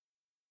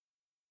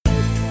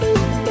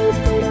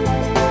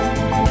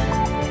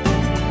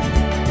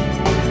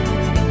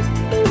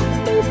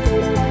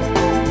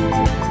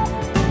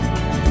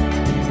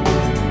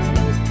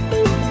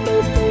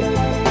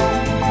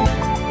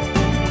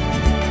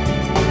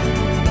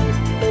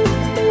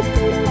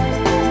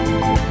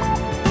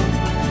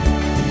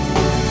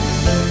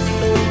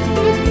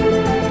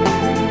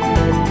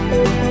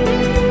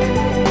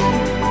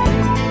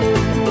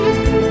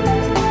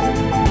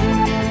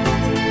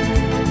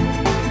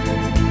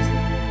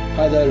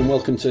Hi there and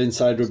welcome to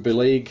Inside Rugby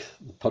League,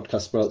 the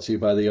podcast brought to you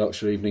by the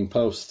Yorkshire Evening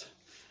Post.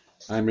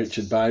 I'm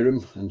Richard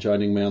Byram and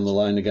joining me on the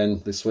line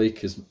again this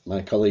week is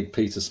my colleague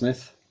Peter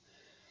Smith.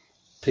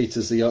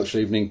 Peter's the Yorkshire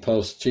Evening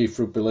Post chief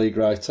rugby league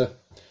writer.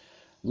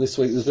 And this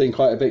week there's been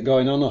quite a bit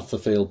going on off the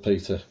field,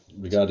 Peter,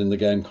 regarding the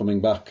game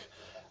coming back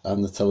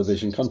and the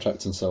television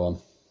contract and so on.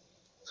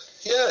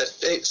 Yeah,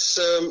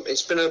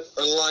 it's been a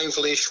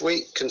lively-ish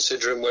week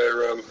considering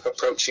we're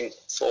approaching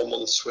 4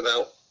 months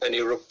without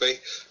any rugby.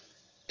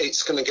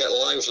 It's going to get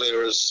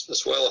livelier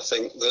as well. I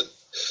think the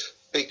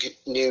big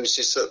news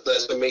is that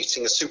there's a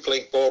Super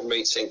League board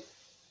meeting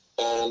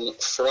on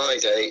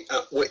Friday,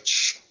 at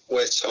which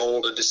we're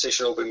told a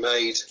decision will be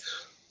made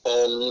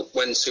on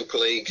when Super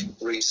League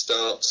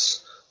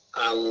restarts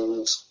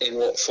and in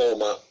what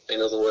format.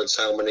 In other words,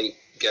 how many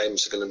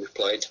games are going to be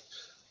played,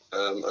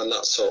 and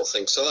that sort of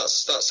thing. So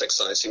that's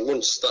exciting.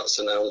 Once that's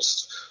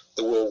announced,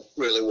 there will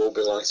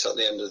be light at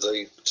the end of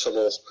the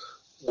tunnel.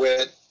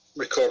 We're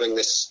recording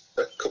this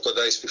a couple of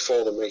days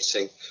before the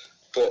meeting,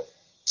 but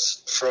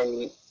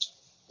from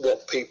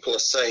what people are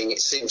saying,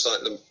 it seems like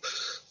the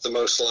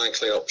most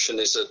likely option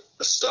is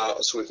a start,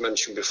 as we've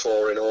mentioned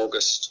before, in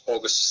August.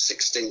 August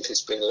 16th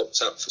is being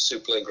looked at for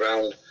Super League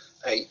Round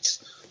 8,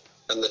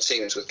 and the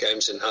teams with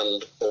games in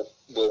hand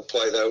will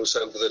play those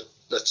over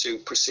the two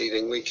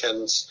preceding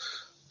weekends.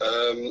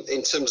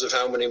 In terms of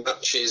how many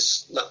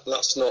matches,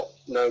 that's not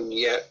known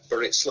yet, but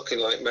it's looking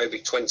like maybe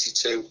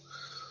 22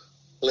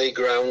 league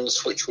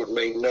rounds, which would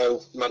mean no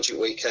Magic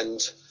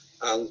Weekend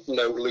and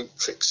no loop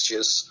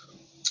fixtures,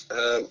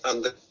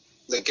 and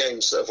the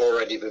games that have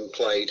already been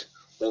played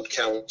would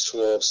count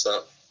towards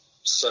that.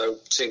 So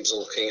teams are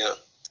looking at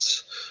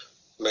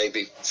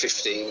maybe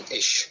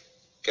 15-ish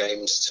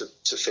games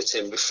to fit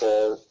in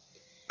before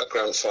a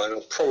grand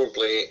final,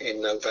 probably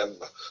in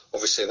November.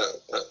 Obviously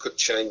that could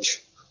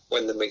change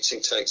when the meeting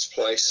takes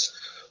place,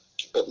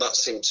 but that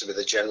seemed to be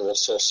the general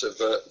sort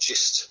of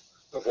gist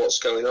of what's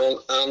going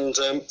on. And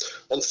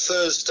on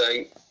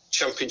Thursday,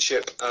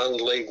 Championship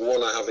and League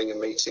One are having a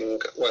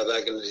meeting where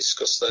they're going to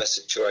discuss their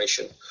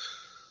situation.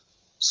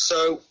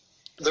 So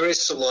there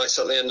is some light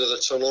at the end of the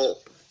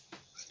tunnel.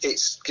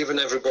 It's given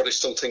everybody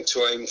something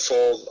to aim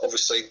for.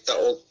 Obviously, that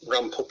will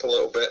ramp up a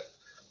little bit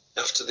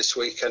after this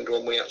weekend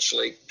when we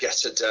actually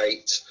get a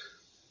date.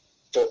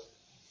 But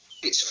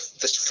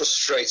this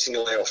frustrating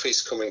layoff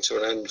is coming to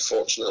an end,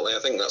 fortunately.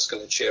 I think that's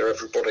going to cheer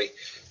everybody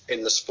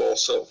in the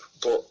sport up.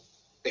 But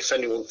if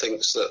anyone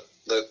thinks that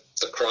the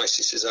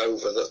crisis is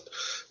over, that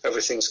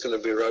everything's going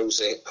to be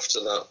rosy after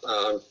that,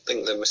 I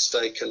think they're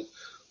mistaken.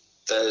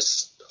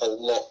 There's a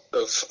lot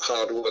of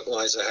hard work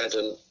lies ahead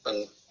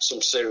and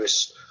some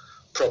serious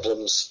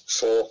problems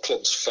for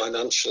clubs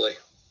financially.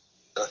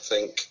 I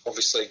think,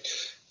 obviously,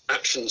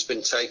 action's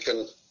been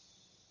taken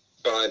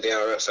by the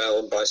RFL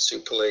and by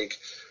Super League.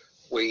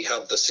 We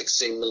had the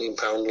 £16 million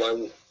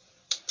loan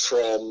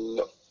from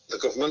the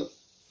government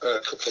a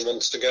couple of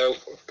months ago.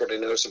 Everybody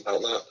knows about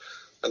that.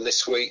 And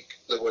this week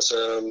there was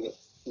a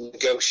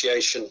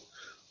negotiation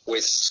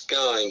with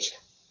Sky,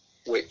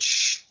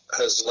 which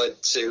has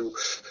led to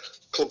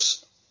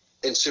clubs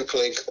in Super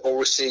League all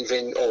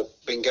receiving or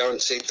being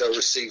guaranteed they'll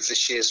receive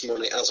this year's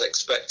money as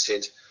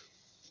expected.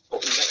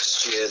 But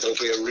next year there'll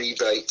be a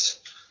rebate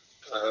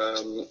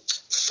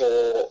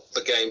for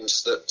the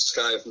games that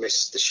Sky have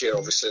missed this year.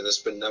 Obviously there's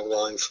been no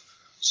live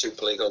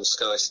Super League on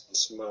Sky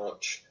since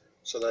March,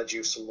 so they're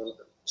due some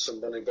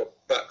money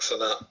back for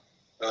that.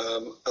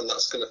 And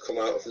that's going to come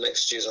out of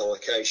next year's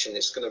allocation.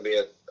 It's going to be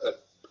a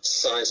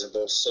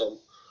sizable sum.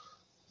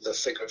 The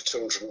figure of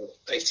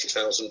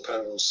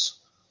 £280,000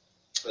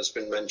 has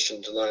been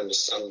mentioned, and I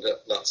understand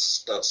that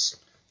that's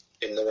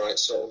in the right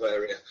sort of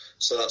area.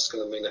 So that's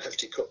going to mean a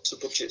hefty cut to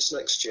budgets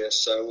next year.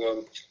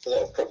 So a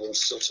lot of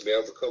problems still to be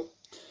overcome.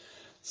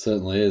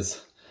 Certainly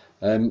is.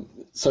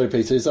 Sorry,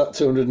 Peter, is that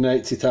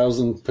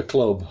 280,000 per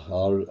club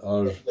or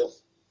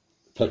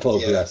per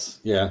club? Yeah. Yes,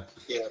 yeah.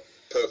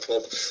 Per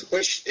club,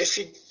 which if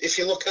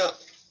you look at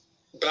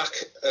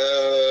back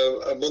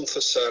a month or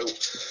so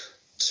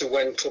to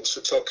when clubs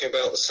were talking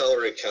about the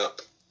salary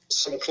cap,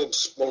 some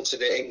clubs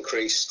wanted it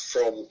increased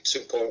from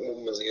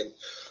 2.1 million,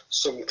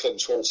 some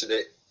clubs wanted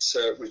it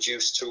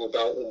reduced to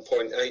about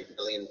 1.8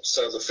 million.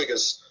 So the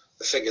figures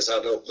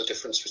add up. The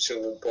difference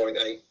between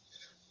 1.8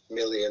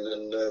 million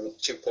and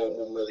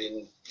 2.1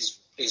 million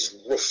is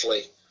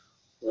roughly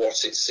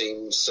what it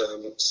seems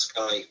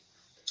Sky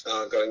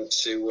are going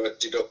to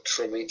deduct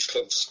from each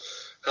club's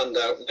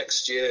handout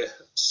next year.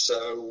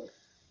 So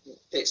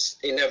it's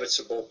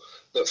inevitable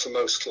that for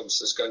most clubs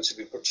there's going to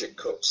be budget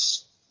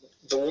cuts.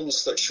 The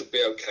ones that should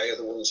be okay are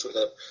the ones with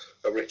a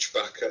rich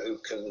backer who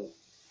can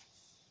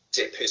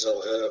dip his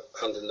or her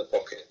hand in the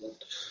pocket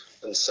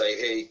and say,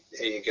 here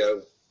you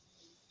go,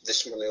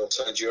 this money will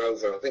tide you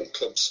over. I think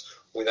clubs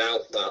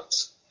without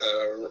that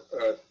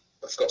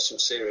have got some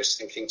serious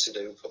thinking to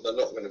do, but they're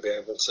not going to be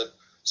able to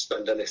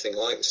spend anything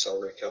like the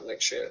salary cap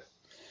next year.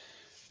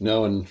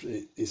 No, and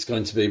it's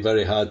going to be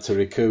very hard to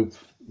recoup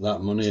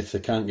that money if they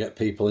can't get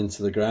people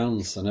into the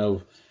grounds. I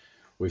know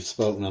we've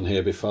spoken on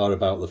here before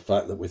about the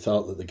fact that we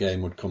thought that the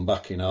game would come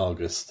back in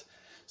August,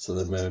 So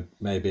there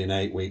may be an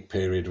 8-week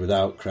period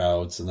without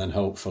crowds, and then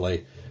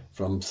hopefully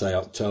from, say,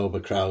 October,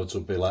 crowds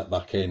would be let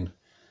back in,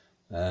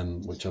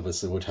 which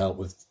obviously would help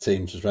with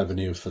teams'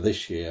 revenue for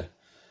this year.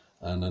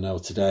 And I know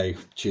today,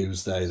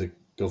 Tuesday, the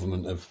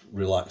government have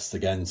relaxed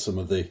again some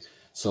of the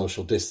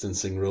social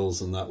distancing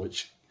rules and that,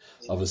 which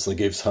obviously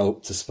gives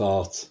hope to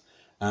sport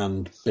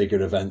and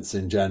bigger events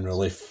in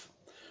general if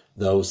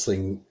those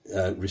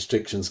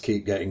restrictions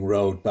keep getting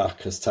rolled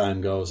back as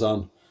time goes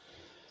on.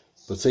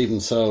 But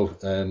even so,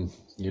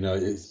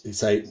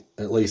 it's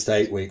at least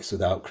 8 weeks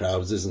without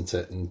crowds, isn't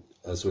it? And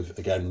as we've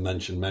again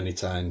mentioned many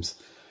times,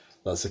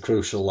 that's a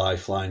crucial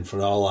lifeline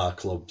for all our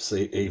clubs.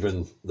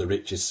 Even the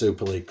richest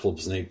Super League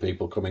clubs need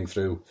people coming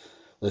through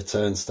their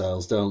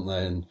turnstiles, don't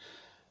they? And,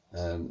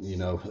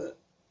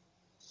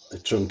 a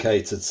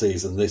truncated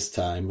season this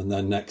time, and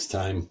then next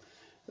time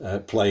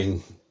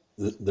playing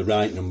the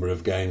right number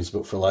of games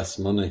but for less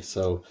money.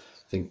 So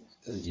I think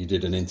you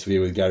did an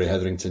interview with Gary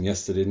Hetherington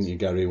yesterday, didn't you,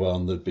 Gary?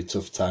 Warned there'd be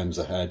tough times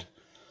ahead.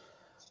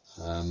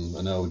 I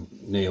know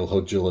Neil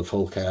Hudgell of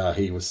Hull KR,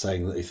 he was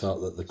saying that he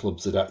thought that the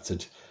clubs had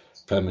acted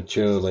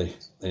prematurely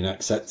in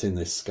accepting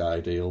this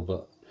Sky deal,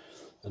 but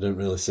I don't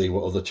really see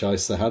what other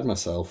choice they had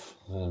myself.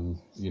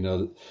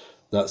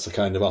 That's the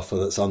kind of offer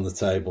that's on the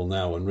table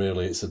now, and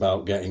really it's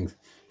about getting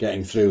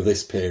through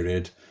this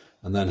period,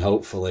 and then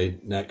hopefully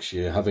next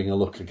year having a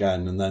look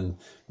again, and then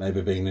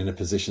maybe being in a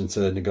position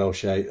to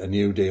negotiate a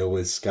new deal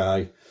with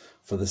Sky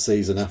for the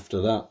season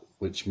after that,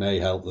 which may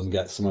help them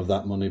get some of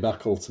that money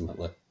back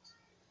ultimately.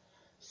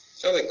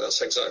 I think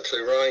that's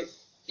exactly right.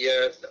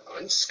 Yeah,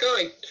 and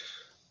Sky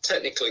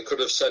technically could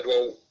have said,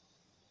 well,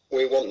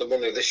 we want the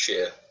money this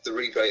year, the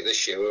rebate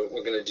this year,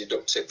 we're going to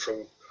deduct it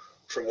from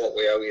what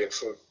we owe you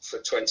for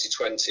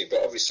 2020.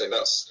 But obviously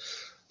that's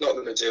not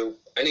going to do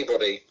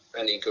anybody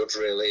any good,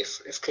 really.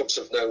 If clubs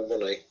have no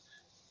money,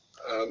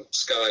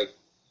 Sky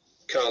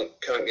can't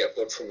get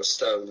blood from a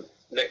stone.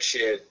 Next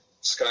year,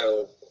 Sky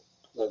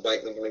will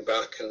make the money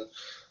back,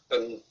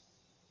 and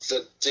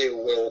the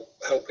deal will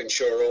help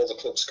ensure all the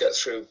clubs get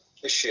through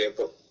this year.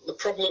 But the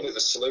problem with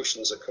the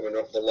solutions that are coming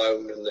up, the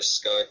loan and this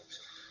Sky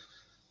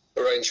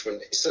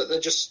arrangement, is that they're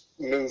just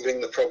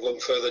moving the problem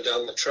further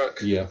down the track.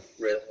 Yeah,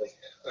 really.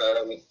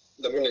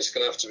 The money's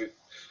going to have to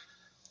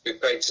be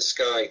paid to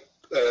Sky,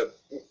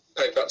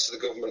 paid back to the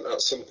government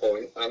at some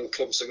point, and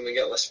clubs are going to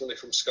get less money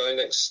from Sky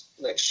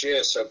next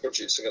year. So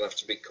budgets are going to have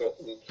to be cut,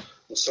 and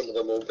some of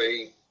them will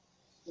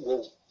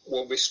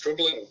be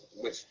struggling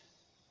with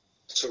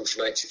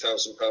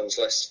 £280,000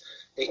 less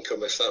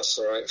income, if that's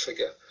the right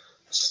figure.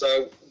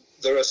 So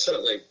there are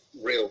certainly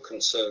real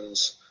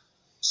concerns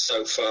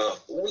so far.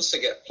 Once they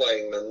get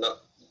playing, then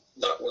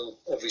that will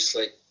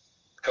obviously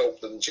help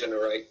them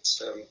generate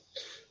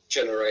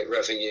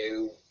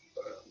revenue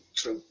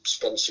through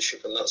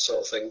sponsorship and that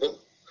sort of thing. But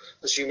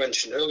as you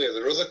mentioned earlier,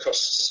 there are other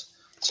costs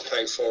to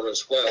pay for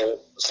as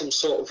well. Some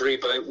sort of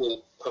rebate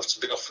will have to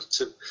be offered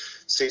to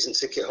season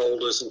ticket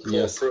holders and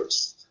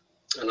corporates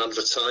and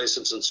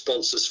advertisers and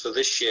sponsors for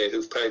this year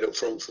who've paid up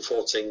front for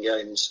 14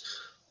 games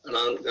and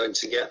aren't going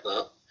to get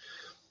that.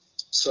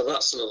 So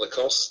that's another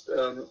cost.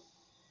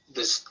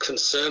 There's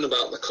concern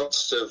about the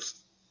cost of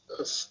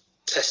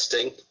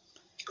testing,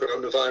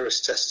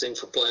 coronavirus testing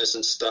for players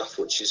and staff,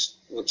 which is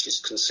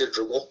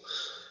considerable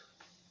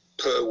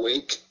per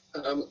week.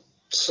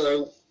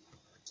 So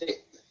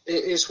it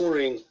is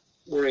worrying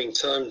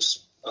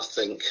times, I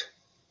think.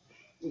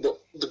 But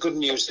the good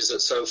news is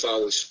that so far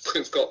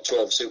we've got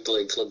 12 Super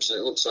League clubs, and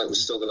it looks like we're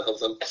still going to have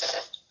them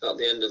at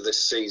the end of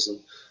this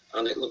season.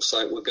 And it looks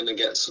like we're going to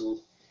get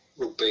some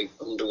rugby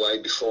underway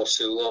before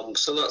too long.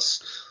 So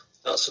that's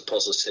a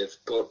positive.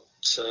 But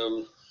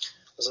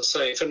as I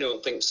say, if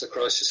anyone thinks the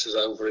crisis is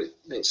over,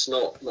 it's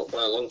not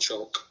by a long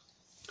chalk.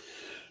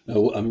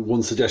 No,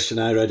 one suggestion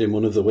I read in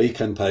one of the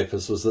weekend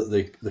papers was that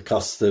the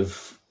cost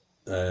of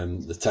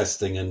the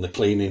testing and the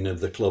cleaning of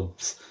the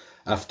clubs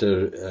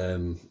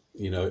after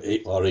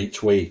or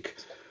each week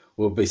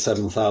will be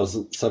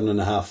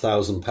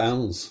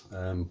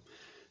 £7,500,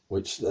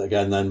 which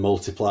again then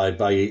multiplied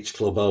by each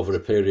club over a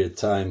period of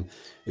time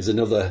is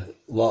another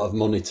lot of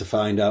money to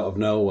find out of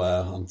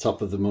nowhere, on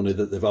top of the money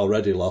that they've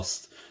already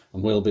lost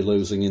and will be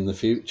losing in the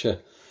future.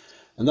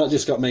 And that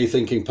just got me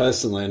thinking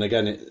personally, and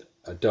again,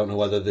 I don't know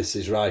whether this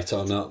is right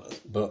or not,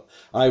 but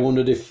I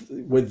wondered if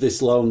with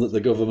this loan that the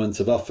government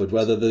have offered,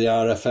 whether the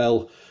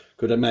RFL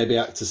could maybe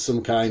act as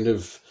some kind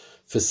of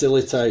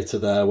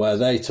facilitator there, where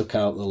they took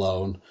out the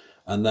loan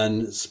and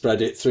then spread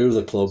it through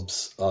the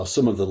clubs, or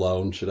some of the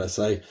loan, should I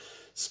say,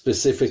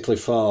 specifically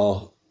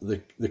for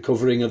the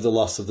covering of the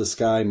loss of the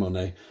Sky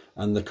money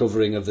and the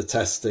covering of the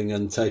testing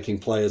and taking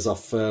players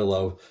off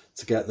furlough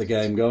to get the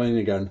game going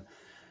again.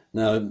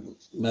 Now,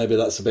 maybe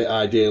that's a bit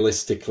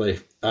idealistic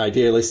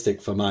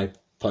for my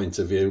point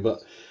of view,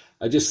 but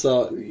I just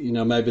thought,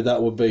 maybe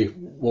that would be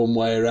one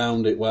way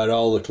around it, where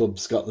all the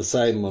clubs got the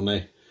same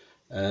money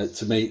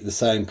to meet the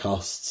same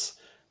costs.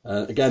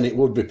 Again, it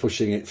would be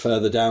pushing it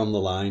further down the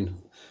line,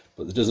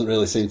 but there doesn't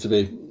really seem to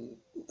be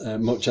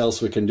much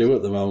else we can do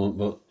at the moment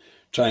but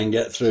try and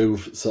get through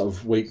sort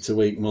of week to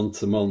week, month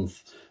to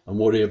month, and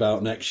worry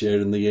about next year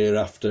and the year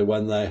after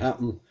when they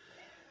happen.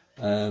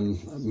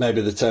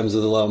 Maybe the terms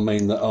of the loan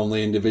mean that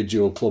only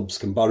individual clubs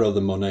can borrow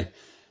the money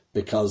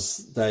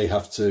because they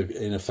have to,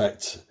 in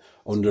effect,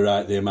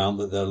 underwrite the amount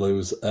that they'll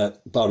lose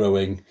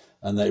borrowing,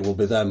 and it will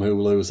be them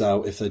who lose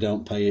out if they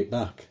don't pay it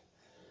back.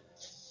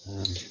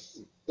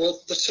 Well,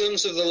 the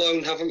terms of the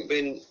loan haven't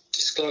been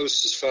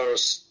disclosed as far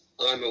as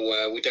I'm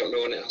aware. We don't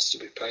know when it has to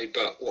be paid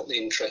back, what the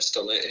interest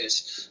on it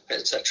is,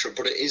 etc.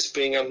 But it is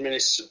being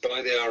administered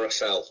by the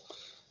RFL.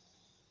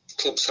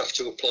 Clubs have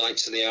to apply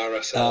to the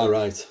RFL. Ah,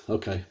 right.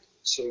 Okay.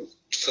 So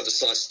for the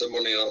slice of the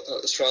money,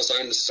 as far as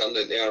I understand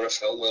it, the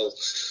RFL will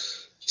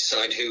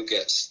decide who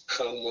gets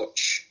how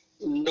much.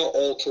 Not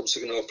all clubs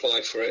are going to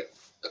apply for it.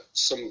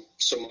 Some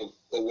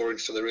are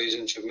worried for the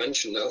reasons you've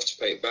mentioned. They'll have to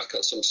pay it back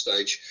at some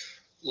stage.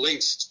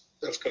 Leeds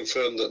have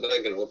confirmed that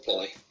they're going to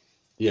apply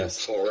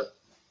for it.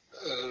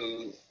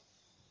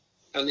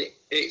 And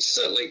it's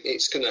certainly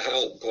going to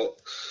help, but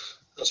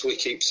as we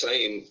keep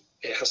saying,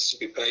 it has to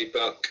be paid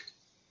back.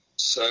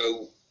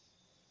 So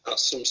at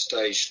some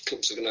stage,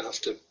 clubs are going to have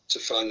to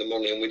find the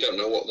money, and we don't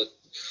know what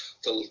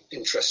the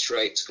interest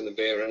rate's going to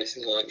be or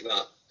anything like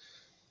that.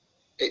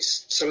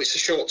 It's a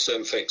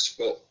short-term fix,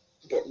 but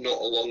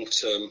not a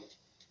long-term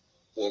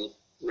one,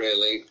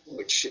 really,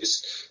 which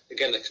is,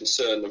 again, a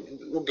concern.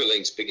 Rugby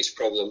League's biggest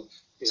problem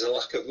is a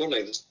lack of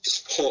money. The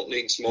sport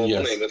needs more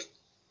money.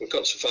 We've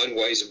got to find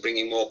ways of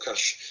bringing more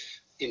cash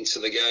into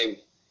the game.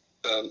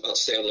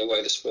 That's the only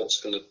way the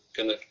sport's going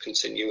to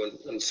continue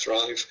and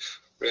thrive,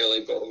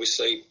 really. But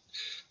obviously,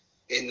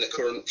 in the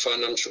current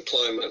financial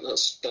climate,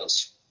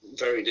 that's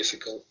very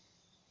difficult.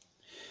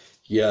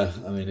 Yeah,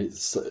 I mean,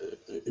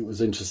 it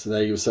was interesting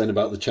there. You were saying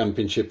about the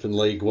Championship and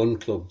League One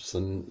clubs,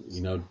 and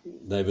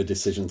they have a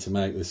decision to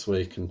make this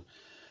week, and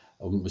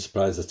I wouldn't be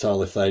surprised at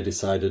all if they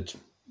decided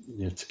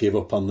to give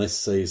up on this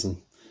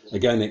season.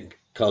 Again, it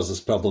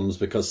causes problems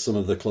because some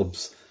of the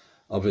clubs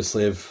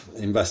obviously have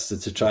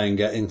invested to try and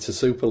get into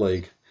Super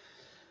League.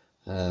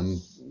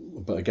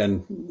 But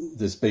again,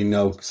 there's been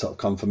no sort of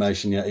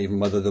confirmation yet, even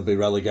whether there'll be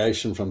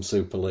relegation from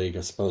Super League.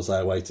 I suppose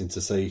they're waiting to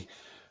see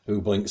who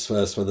blinks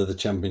first, whether the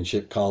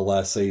Championship call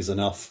their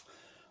season off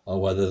or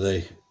whether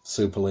the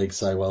Super League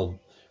say, well,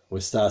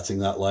 we're starting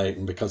that late,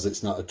 and because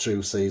it's not a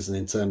true season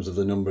in terms of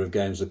the number of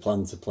games we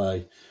plan to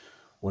play,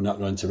 we're not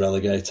going to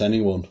relegate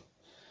anyone.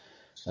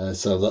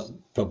 So that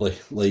probably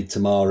lead to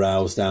more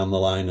rows down the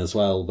line as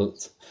well.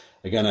 But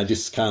again, I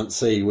just can't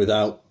see,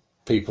 without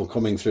people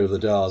coming through the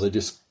door, they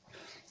just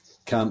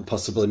can't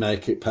possibly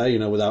make it pay,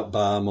 without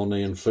bar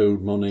money and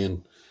food money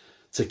and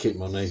ticket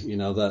money,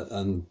 that,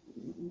 and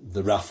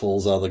the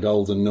raffles or the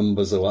golden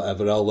numbers or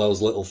whatever, all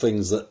those little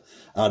things that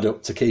add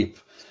up to keep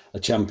a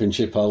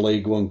Championship or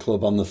League One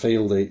club on the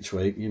field each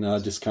week. I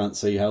just can't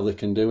see how they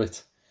can do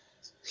it.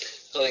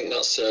 I think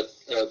that's a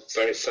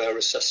very fair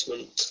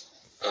assessment.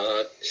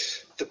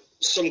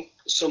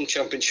 Some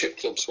Championship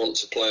clubs want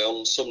to play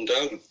on, some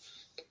don't.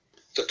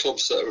 The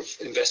clubs that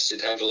have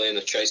invested heavily and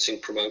are chasing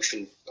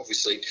promotion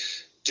obviously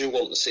do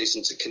want the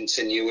season to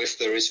continue if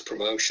there is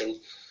promotion.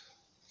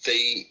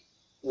 The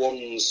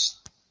ones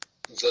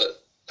that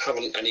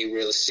haven't any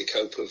realistic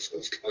hope of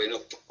going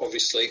up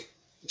obviously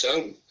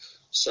don't.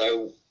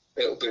 So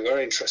it'll be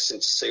very interesting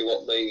to see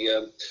what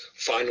the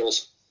final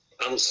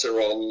answer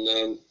on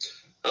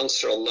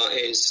that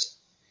is.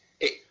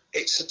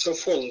 It's a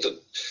tough one. That,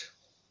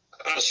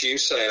 as you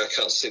say, I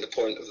can't see the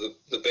point of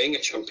there being a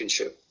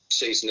Championship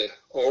season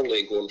or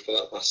League One for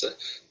that matter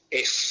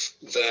if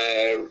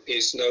there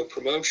is no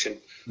promotion.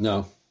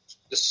 No.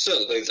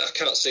 Certainly, I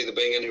can't see there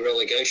being any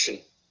relegation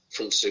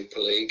from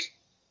Super League.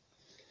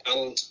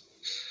 And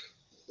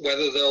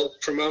whether they'll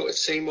promote a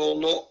team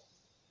or not,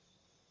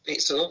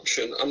 it's an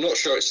option. I'm not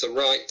sure it's the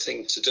right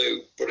thing to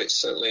do, but it's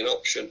certainly an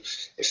option.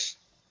 If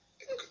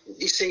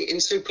you see,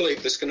 in Super League,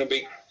 there's going to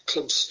be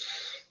clubs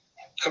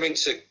having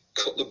to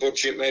cut the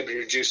budget, maybe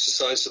reduce the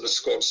size of the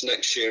squads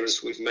next year,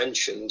 as we've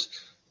mentioned.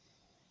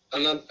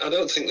 And I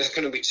don't think they're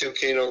going to be too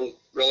keen on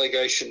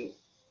relegation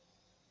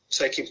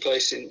taking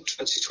place in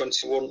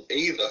 2021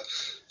 either.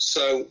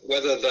 So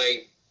whether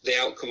the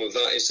outcome of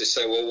that is they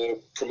say, well, we'll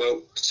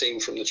promote a team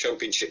from the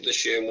Championship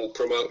this year and we'll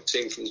promote a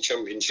team from the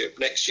Championship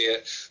next year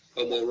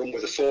and we'll run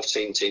with a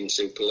 14-team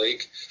Super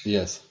League.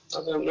 Yes.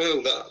 I don't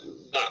know.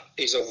 That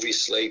is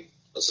obviously,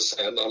 as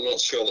I say, I'm not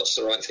sure that's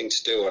the right thing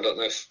to do. I don't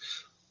know if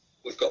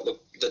we've got the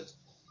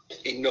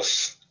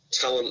enough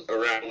talent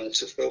around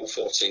to fill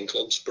 14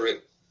 clubs,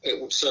 but it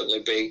would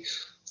certainly be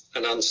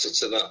an answer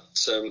to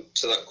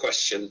that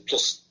question.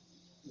 Plus,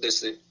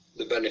 there's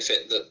the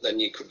benefit that then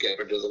you could get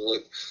rid of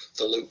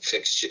the loop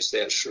fixtures,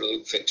 the extra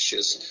loop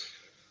fixtures.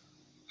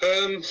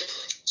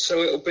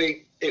 So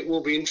it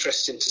will be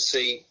interesting to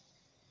see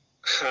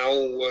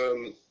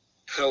how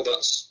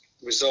that's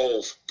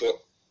resolved.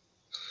 But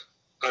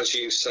as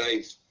you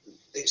say,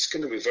 it's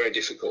going to be very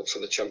difficult for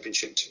the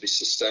Championship to be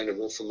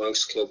sustainable for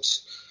most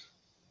clubs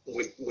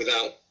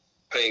without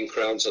paying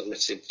crowds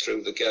admitted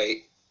through the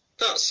gate.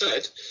 That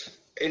said,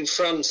 in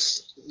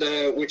France,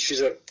 which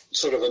is a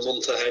sort of a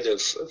month ahead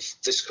of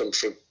this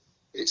country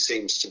it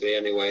seems to be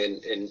anyway,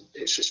 in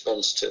its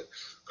response to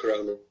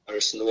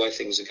coronavirus and the way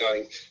things are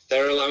going.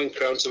 They're allowing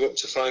crowds of up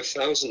to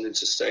 5,000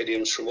 into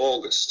stadiums from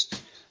August.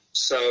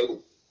 So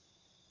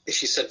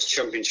if you said to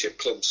Championship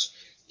clubs,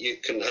 you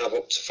can have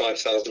up to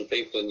 5,000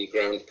 people in your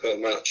ground per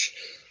match,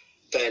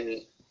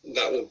 then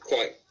that would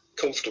quite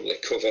comfortably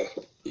cover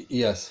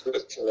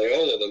virtually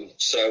all of them.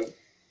 So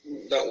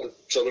that would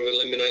sort of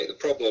eliminate the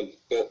problem.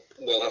 But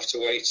we'll have to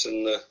wait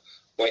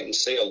and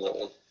see on that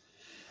one.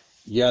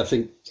 Yeah, I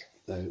think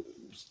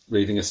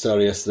reading a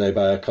story yesterday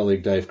by our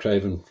colleague Dave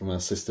Craven from our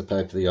sister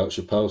paper, the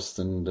Yorkshire Post,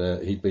 and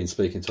he'd been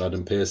speaking to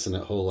Adam Pearson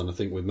at Hull, and I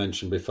think we've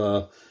mentioned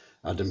before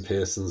Adam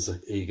Pearson's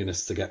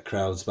eagerness to get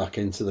crowds back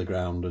into the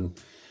ground, and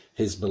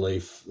his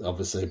belief,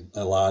 obviously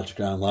a large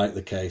ground like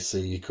the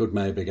KC, you could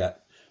maybe get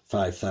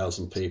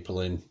 5,000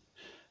 people in,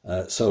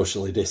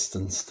 socially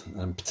distanced,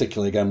 and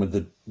particularly again with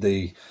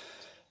the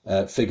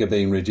figure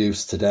being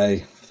reduced today,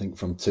 I think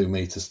from 2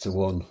 metres to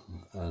 1,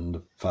 and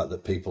the fact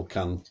that people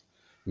can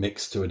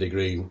mix to a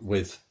degree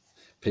with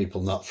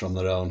people not from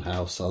their own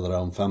house or their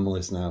own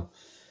families now.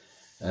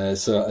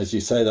 So as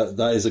you say,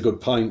 that is a good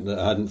point that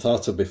I hadn't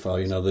thought of before.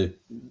 You know, the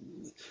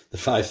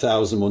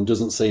 5,000 one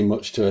doesn't seem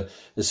much to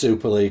a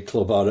Super League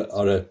club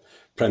or a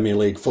Premier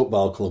League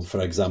football club,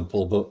 for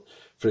example, but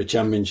for a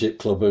Championship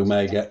club who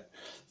may get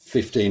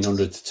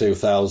 1,500 to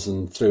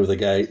 2,000 through the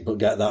gate, but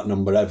get that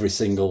number every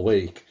single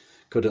week,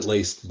 could at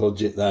least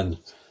budget then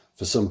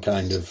for some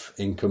kind of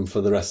income for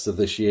the rest of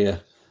this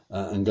year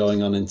and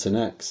going on into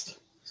next.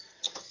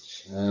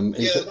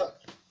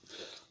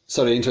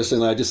 Sorry,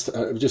 interestingly, I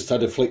just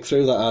had a flick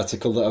through that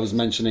article that I was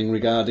mentioning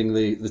regarding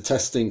the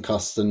testing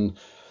costs, and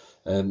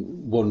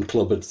one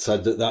club had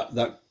said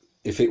that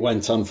if it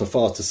went on for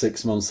 4 to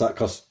 6 months, that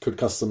could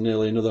cost them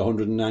nearly another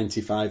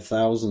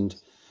 195,000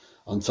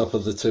 on top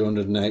of the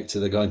 280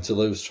 they're going to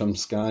lose from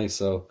Sky.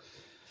 So,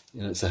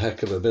 you know, it's a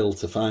heck of a bill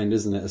to find,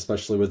 isn't it?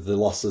 Especially with the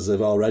losses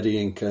they've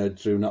already incurred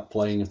through not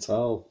playing at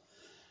all.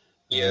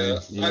 Yeah,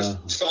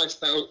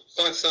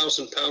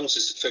 £5,000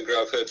 is the figure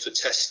I've heard for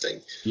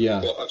testing. Yeah,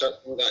 but I don't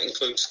think that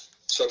includes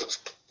sort of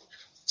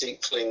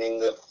deep cleaning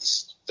the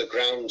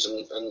grounds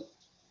and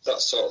that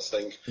sort of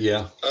thing.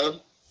 Yeah.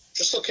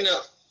 Just looking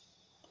at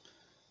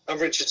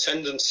average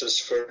attendances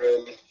for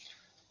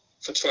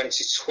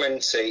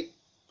 2020,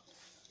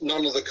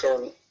 none of the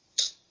current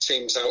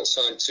teams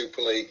outside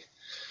Super League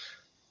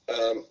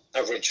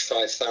averaged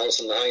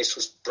 5,000. The highest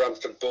was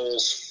Bradford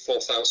Bulls,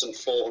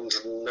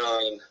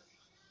 4,409.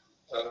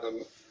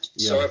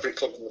 So every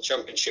club in the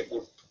Championship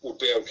would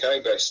be okay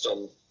based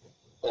on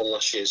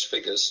last year's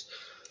figures.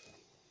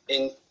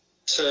 In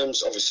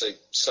terms, obviously,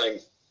 same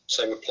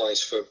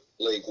applies for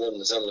League One.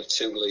 There's only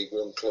 2 League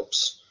One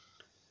clubs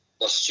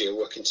last year,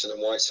 Workington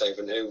and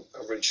Whitehaven, who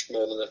averaged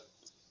more than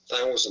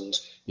 1,000.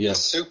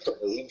 Yes. Super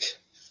League,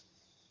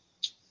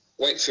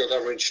 Wakefield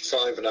averaged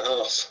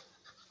 5.5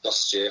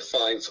 last year,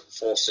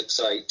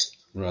 5,468.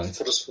 Right.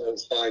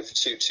 Huddersfield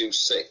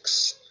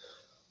 5,226,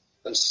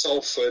 and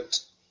Salford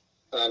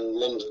and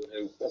London,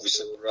 who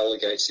obviously were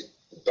relegated,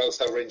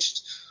 both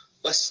averaged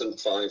less than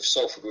 5.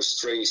 Salford was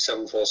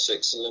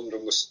 3,746 and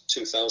London was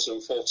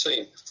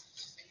 2,014.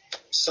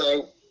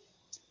 So,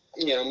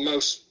 you know,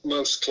 most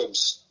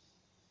clubs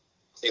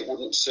it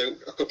wouldn't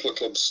suit. A couple of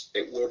clubs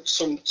it would.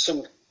 Some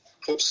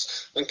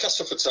clubs, and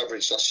Castleford's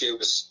average last year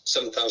was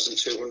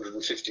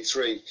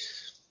 7,253,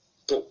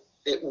 but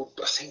it would.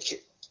 I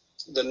think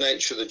the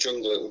nature of the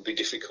jungle, it would be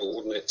difficult,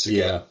 wouldn't it, to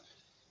get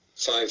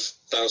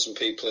 5,000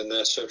 people in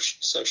there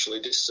socially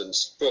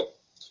distanced. But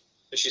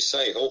as you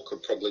say, Hull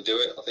could probably do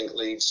it. I think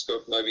Leeds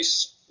could, maybe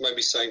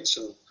Saints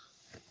and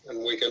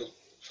Wigan.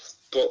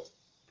 But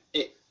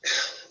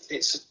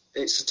it's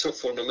a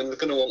tough one. I mean, they're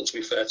going to want to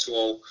be fair to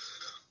all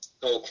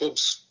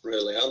clubs,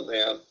 really, aren't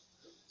they?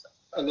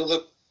 Another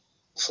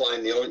fly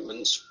in the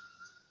ointment,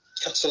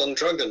 Catalan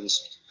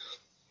Dragons.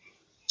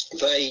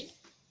 They,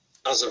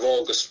 as of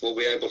August, will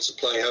be able to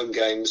play home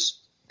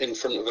games in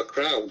front of a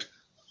crowd.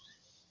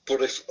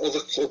 But if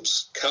other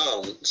clubs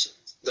can't,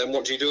 then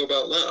what do you do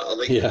about that? Are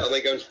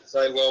they going to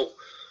say, well,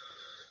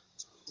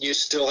 you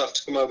still have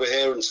to come over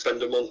here and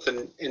spend a month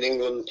in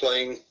England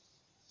playing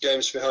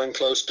games behind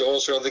closed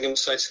doors, or are they going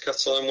to say to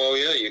Catalan, well,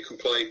 yeah, you can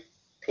play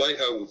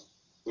home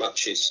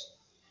matches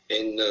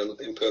in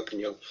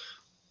Perpignan?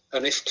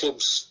 And if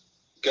clubs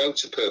go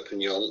to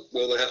Perpignan,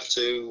 will they have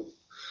to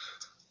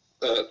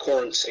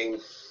quarantine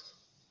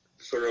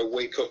for a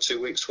week or 2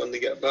 weeks when they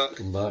get back?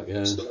 Come back,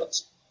 yeah. So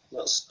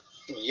that's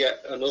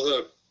yet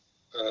another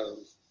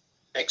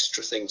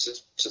extra thing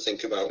to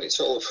think about. It's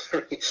all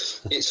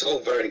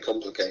very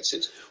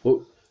complicated.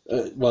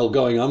 Well,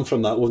 going on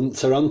from that, wouldn't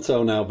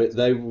Toronto now? But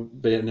they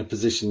would be in a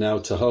position now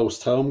to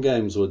host home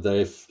games, would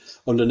they, if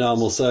under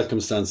normal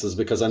circumstances?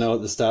 Because I know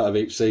at the start of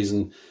each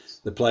season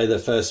they play their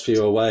first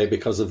few away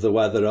because of the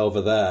weather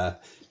over there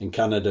in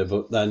Canada,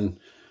 but then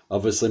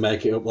obviously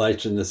make it up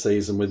later in the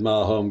season with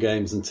more home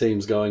games and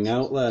teams going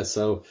out there.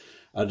 So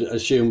I'd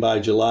assume by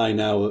July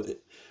now,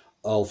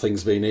 all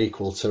things being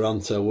equal,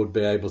 Toronto would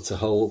be able to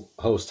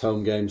host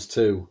home games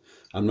too.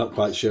 I'm not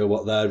quite sure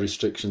what their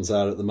restrictions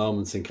are at the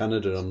moment in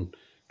Canada on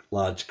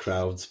large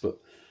crowds. But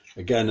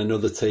again,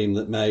 another team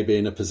that may be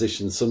in a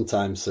position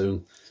sometime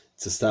soon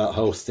to start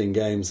hosting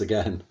games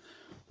again.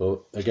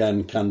 But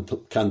again,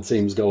 can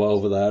teams go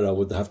over there, or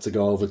would they have to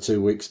go over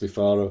 2 weeks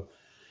before? Or,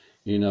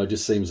 it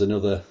just seems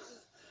another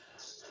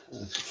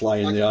fly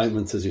in the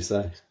ointment, as you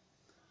say.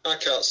 I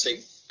can't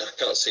see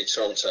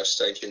Toronto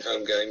staging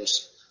home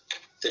games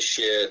this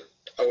year.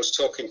 I was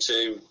talking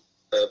to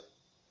a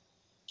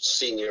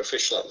senior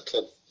official at the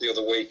club the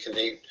other week, and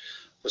he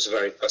was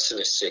very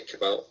pessimistic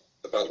about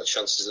the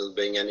chances of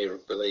there being any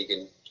rugby league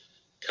in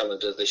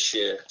Canada this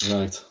year.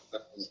 Right.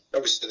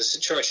 Obviously, the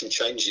situation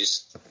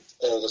changes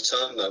all the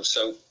time, though,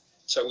 so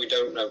we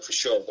don't know for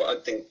sure. But I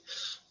think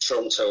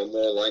Toronto are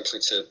more likely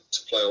to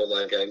play all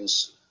their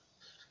games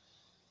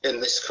in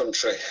this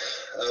country,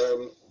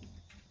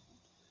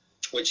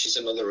 which is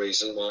another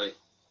reason why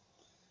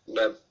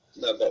they're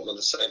bottom of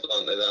the table,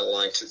 aren't they? They're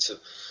likely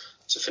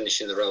to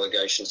finish in the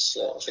relegation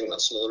slot. I think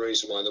that's another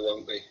reason why there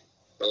won't be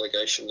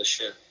relegation this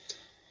year.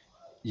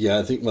 Yeah,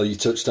 I think, you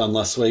touched on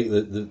last week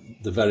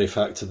the very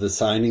fact of the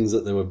signings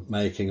that they were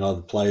making, or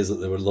the players that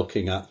they were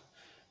looking at,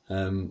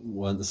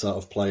 weren't the sort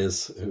of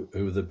players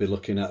who they'd be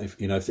looking at.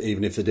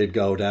 Even if they did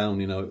go down,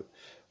 it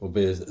would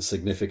be a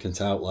significant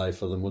outlay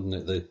for them,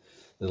 wouldn't it?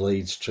 The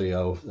Leeds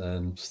trio,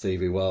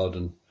 Stevie Ward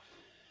and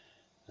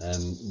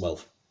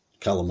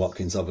Callum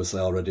Watkins obviously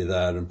already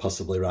there, and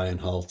possibly Ryan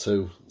Hall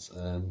too.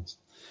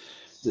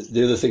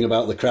 The other thing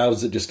about the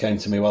crowds that just came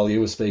to me while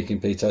you were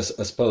speaking, Peter, I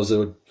suppose they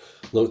would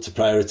look to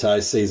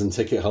prioritise season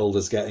ticket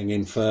holders getting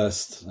in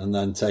first, and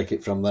then take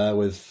it from there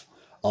with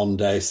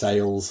on-day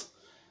sales.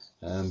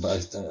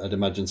 But I'd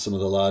imagine some of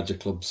the larger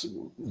clubs,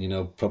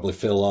 probably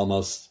fill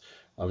almost.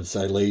 I would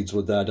say Leeds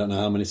would there. I don't know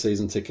how many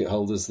season ticket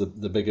holders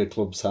the bigger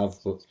clubs have,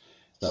 but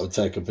that would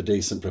take up a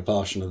decent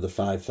proportion of the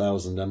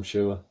 5,000, I'm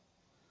sure.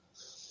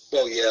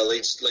 Well, yeah,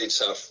 Leeds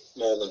have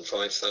more than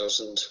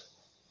 5,000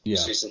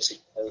 season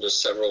ticket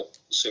holders. Several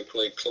Super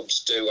League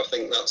clubs do. I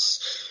think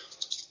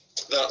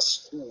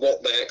that's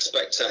what they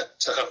expect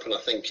to happen. I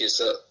think is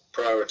that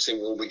priority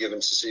will be given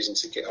to season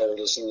ticket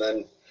holders, and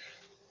then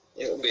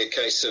it will be a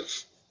case of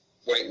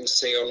wait and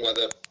see on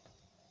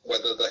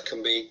whether there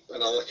can be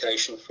an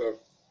allocation for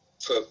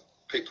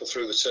people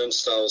through the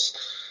turnstiles.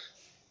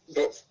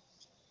 But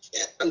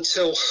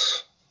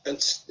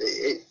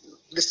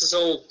this is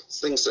all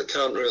things that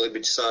can't really be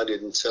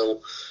decided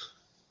until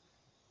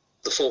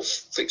the full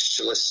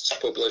fixture list is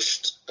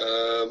published,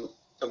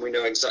 and we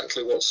know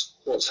exactly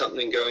what's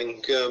happening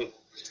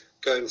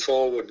going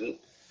forward.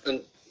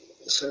 And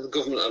so the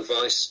government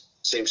advice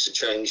seems to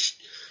change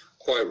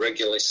quite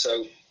regularly.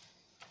 So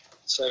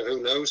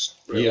who knows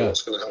really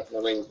what's going to happen?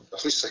 I mean,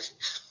 obviously,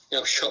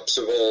 shops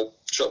have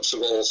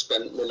all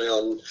spent money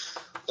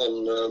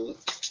on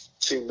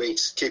 2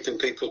 meters, keeping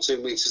people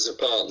 2 meters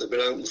apart. They've been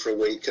open for a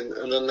week and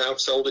are now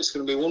told it's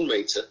going to be 1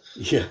 meter.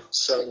 Yeah.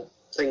 So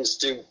things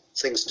do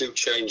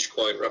change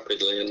quite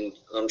rapidly, and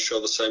I'm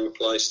sure the same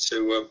applies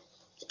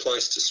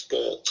to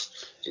sport.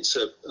 It's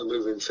a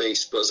moving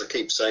feast, but as I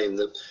keep saying,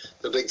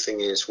 the big thing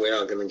is we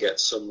are going to get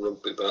some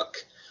rugby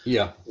back.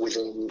 Yeah.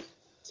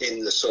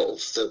 In the sort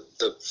of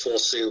the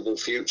foreseeable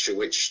future,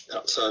 which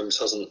at times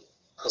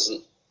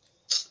hasn't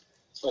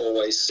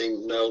always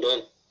seemed nailed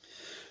on.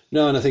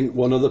 No, and I think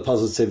one other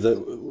positive that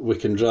we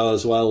can draw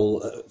as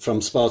well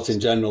from sport in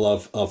general,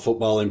 or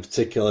football in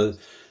particular,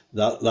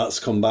 that's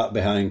come back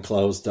behind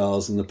closed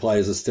doors, and the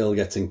players are still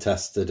getting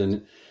tested,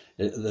 and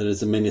there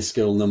is a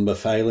minuscule number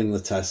failing the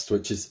test,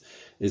 which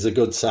is a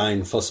good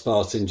sign for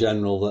sport in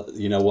general,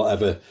 that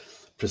whatever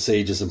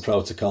procedures and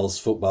protocols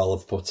football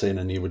have put in,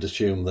 and you would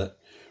assume that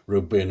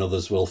rugby and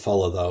others will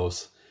follow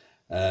those.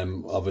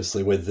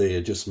 Obviously, with the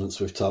adjustments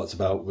we've talked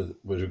about with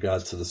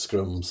regard to the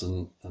scrums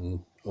and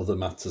other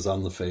matters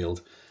on the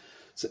field,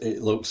 so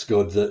it looks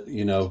good that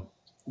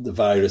the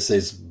virus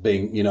is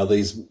being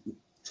these,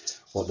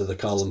 what do they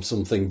call them,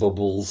 something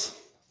bubbles,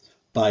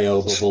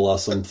 bio bubble or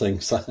something.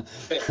 So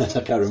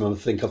I can't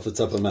think off the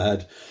top of my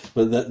head,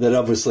 but they're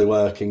obviously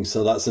working.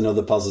 So that's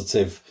another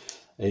positive,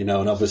 and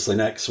obviously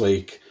next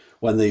week,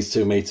 when these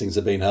two meetings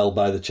are being held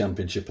by the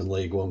Championship and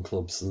League One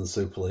clubs and the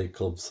Super League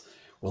clubs,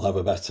 we'll have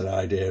a better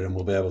idea, and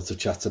we'll be able to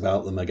chat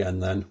about them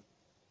again then.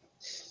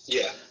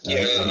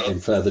 In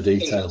further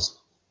detail.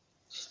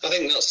 I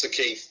think that's the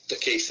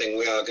key thing.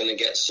 We are going to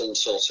get some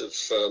sort of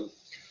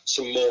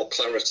some more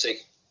clarity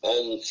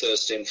on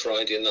Thursday and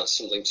Friday, and that's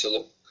something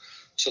to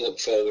look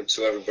forward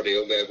to. Everybody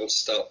will be able to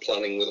start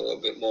planning with a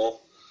little bit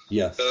more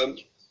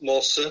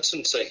more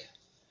certainty.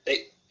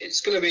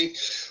 It's going to be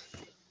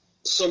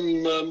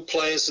some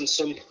players and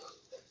some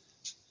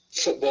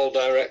football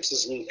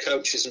directors and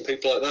coaches and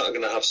people like that are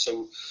going to have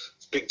some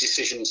big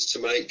decisions to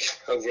make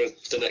over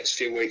the next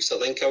few weeks. I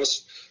think I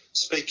was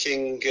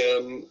speaking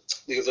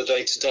the other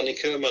day to Danny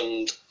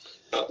Kermond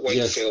at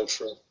Wakefield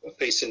for a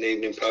piece in the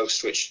Evening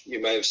Post, which you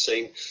may have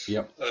seen.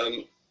 Yep.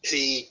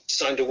 He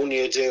signed a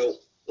 1-year deal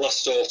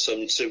last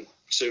autumn to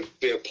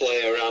be a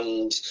player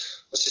and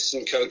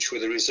assistant coach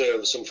with the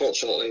reserves.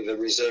 Unfortunately, the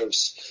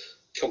reserves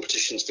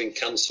competition's been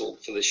cancelled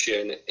for this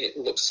year, and it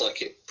looks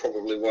like it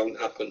probably won't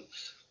happen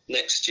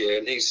next year,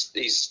 and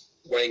he's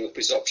weighing up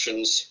his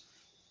options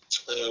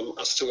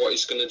as to what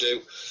he's going to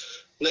do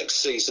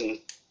next season.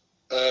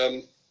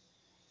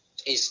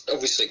 He's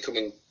obviously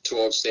coming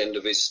towards the end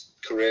of his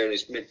career in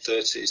his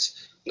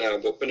mid-30s now,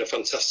 but been a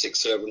fantastic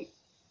servant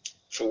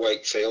for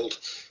Wakefield.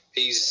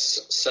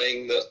 He's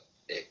saying that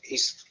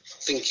he's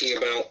thinking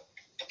about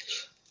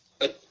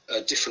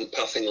a different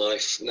path in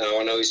life now.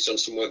 I know he's done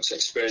some work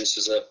experience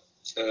as a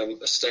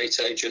estate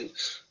agent,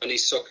 and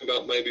he's talking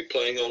about maybe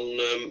playing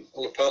on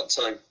a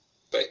part-time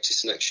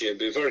basis next year. It'd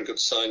be a very good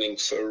signing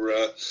for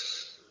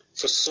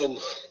some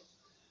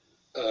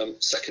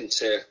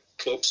second-tier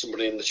club,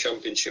 somebody in the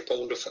Championship. I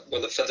wonder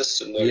whether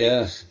Featherstone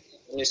in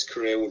his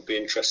career would be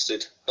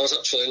interested. I was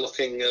actually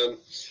looking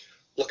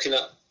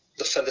at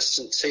the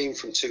Featherstone team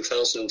from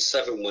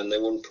 2007 when they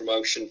won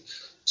promotion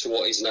to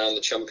what is now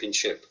the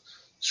Championship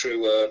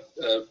through a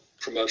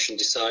promotion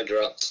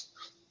decider at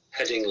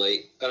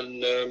Headingley,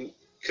 and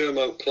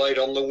Kermo played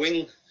on the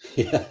wing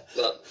that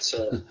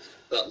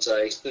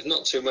day. There's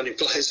not too many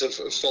players have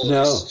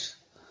followed his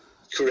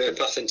career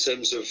path in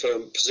terms of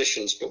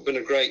positions, but been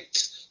a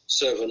great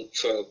servant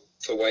for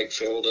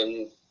Wakefield,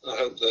 and I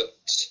hope that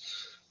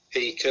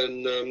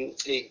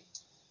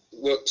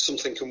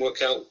something can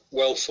work out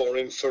well for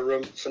him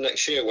for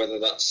next year, whether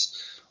that's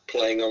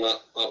playing on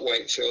at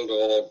Wakefield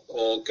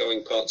or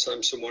going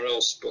part-time somewhere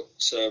else. But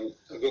a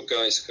good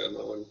guy is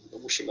Kermo, and I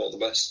wish him all the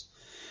best.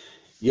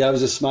 Yeah, I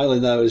was just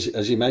smiling there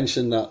as you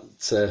mentioned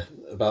that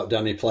about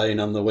Danny playing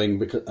on the wing,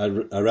 because I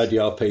read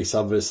your piece,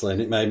 obviously,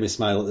 and it made me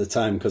smile at the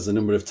time, because the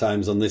number of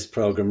times on this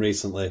programme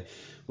recently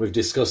we've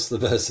discussed the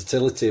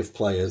versatility of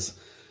players,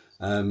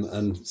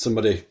 and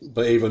somebody,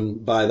 but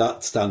even by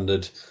that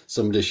standard,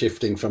 somebody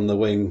shifting from the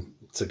wing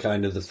to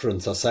kind of the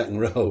front or second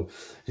row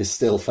is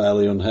still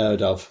fairly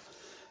unheard of.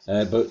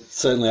 But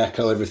certainly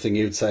echo everything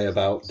you'd say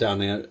about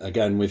Danny.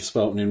 Again, we've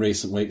spoken in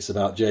recent weeks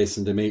about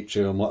Jason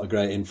Demetriou and what a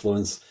great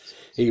influence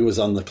he was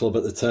on the club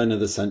at the turn of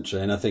the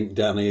century, and I think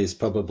Danny is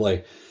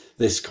probably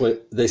this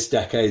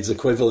decade's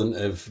equivalent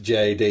of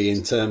JD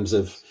in terms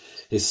of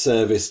his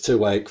service to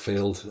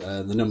Wakefield,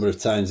 the number of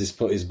times he's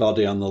put his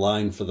body on the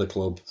line for the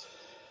club.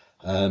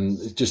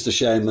 It's just a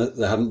shame that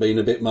they haven't been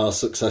a bit more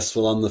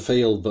successful on the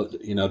field, but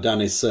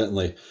Danny's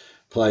certainly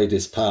played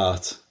his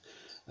part,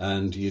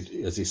 and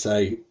as you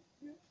say,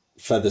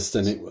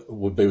 Featherstone, it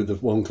would be the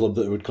one club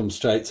that would come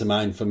straight to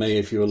mind for me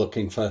if you were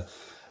looking for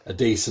a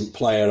decent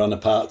player on a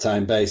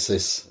part-time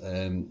basis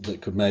that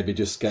could maybe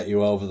just get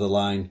you over the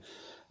line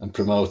and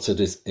promoted,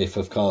 if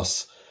of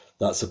course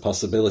that's a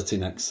possibility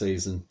next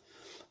season.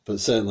 But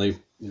certainly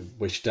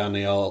wish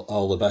Danny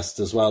all the best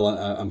as well.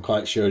 I'm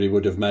quite sure he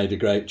would have made a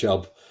great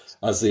job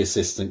as the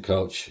assistant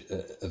coach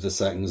of the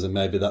seconds, and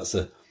maybe that's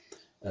a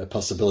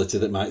possibility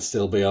that might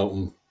still be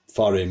open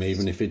for him,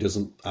 even if he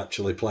doesn't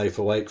actually play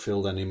for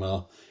Wakefield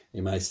anymore.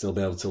 He may still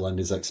be able to lend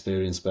his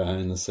experience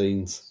behind the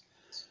scenes,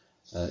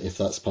 if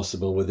that's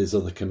possible with his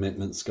other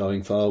commitments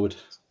going forward.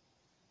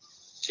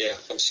 Yeah,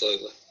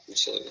 absolutely.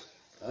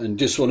 And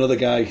just one other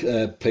guy,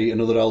 Pete,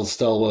 another old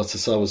stalwart I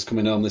saw was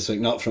coming home this week,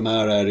 not from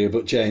our area,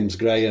 but James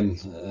Graham,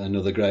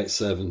 another great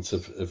servant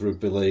of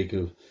rugby league,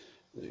 who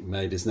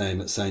made his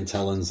name at St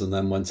Helens and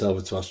then went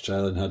over to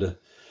Australia and had a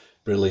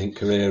brilliant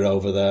career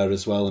over there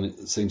as well. And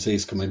it seems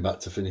he's coming back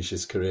to finish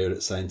his career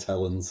at St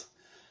Helens.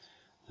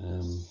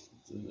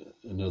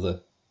 Another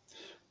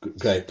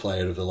great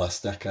player of the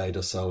last decade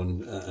or so,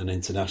 and an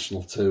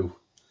international too.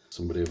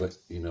 Somebody who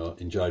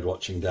enjoyed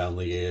watching down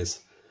the years,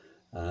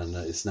 and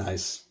it's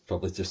nice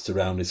probably just to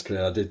round his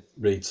career. I did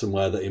read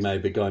somewhere that he may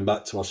be going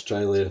back to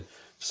Australia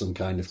for some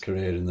kind of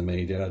career in the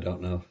media. I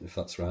don't know if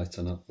that's right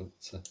or not, but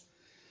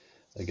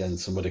again,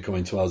 somebody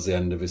coming towards the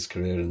end of his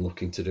career and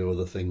looking to do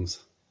other things.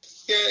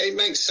 Yeah, it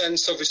makes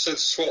sense. Obviously, the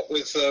swap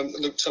with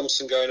Luke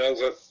Thompson going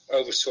over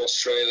to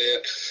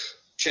Australia,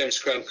 James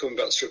Graham coming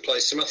back to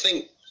replace him. I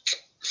think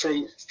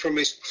from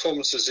his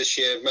performances this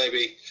year,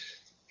 maybe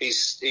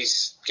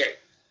he's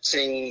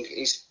getting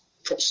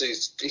probably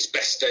his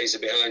best days are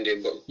behind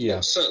him, but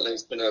certainly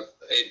he's been an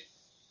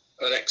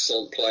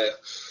excellent player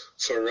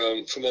for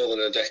more than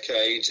a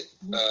decade.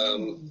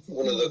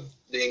 One of the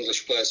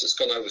English players that's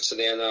gone over to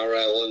the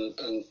NRL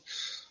and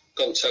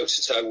gone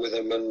toe-to-toe with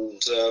him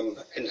and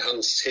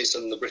enhanced his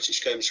and the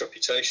British Games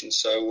reputation.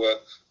 So,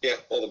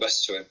 all the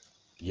best to him.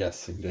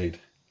 Yes, indeed.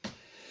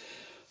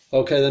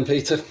 Okay then,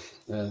 Peter.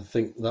 I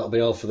think that'll be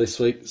all for this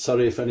week.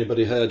 Sorry if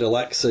anybody heard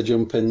Alexa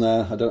jump in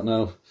there. I don't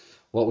know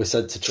what we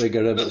said to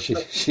trigger her, but she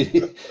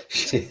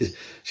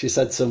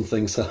said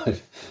something. So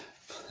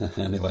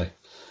anyway,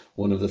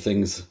 one of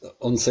the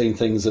unseen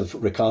things of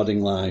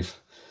recording live.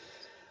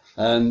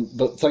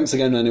 But thanks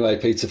again anyway,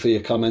 Peter, for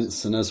your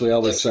comments. And as we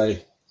always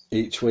say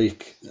each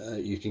week,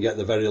 you can get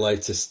the very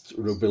latest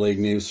rugby league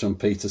news from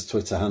Peter's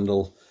Twitter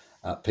handle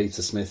at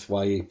Peter Smith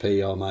YEP,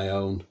 or my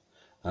own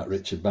at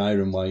Richard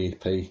Byram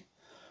YEP,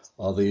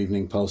 or the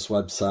Evening Post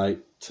website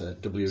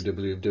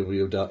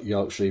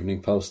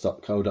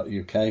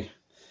www.yorkshireeveningpost.co.uk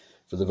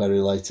for the very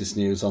latest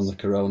news on the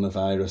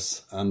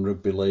coronavirus and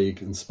rugby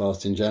league and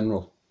sport in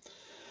general.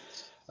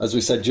 As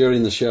we said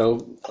during the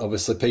show,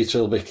 obviously Peter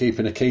will be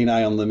keeping a keen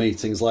eye on the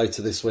meetings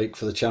later this week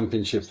for the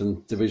Championship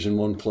and Division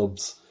 1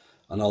 clubs,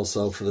 and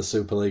also for the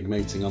Super League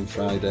meeting on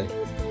Friday.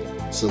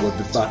 So we'll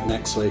be back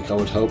next week, I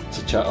would hope,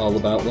 to chat all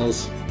about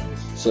those.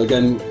 So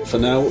again, for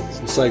now,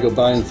 we'll say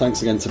goodbye and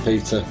thanks again to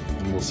Peter,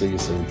 and we'll see you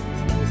soon.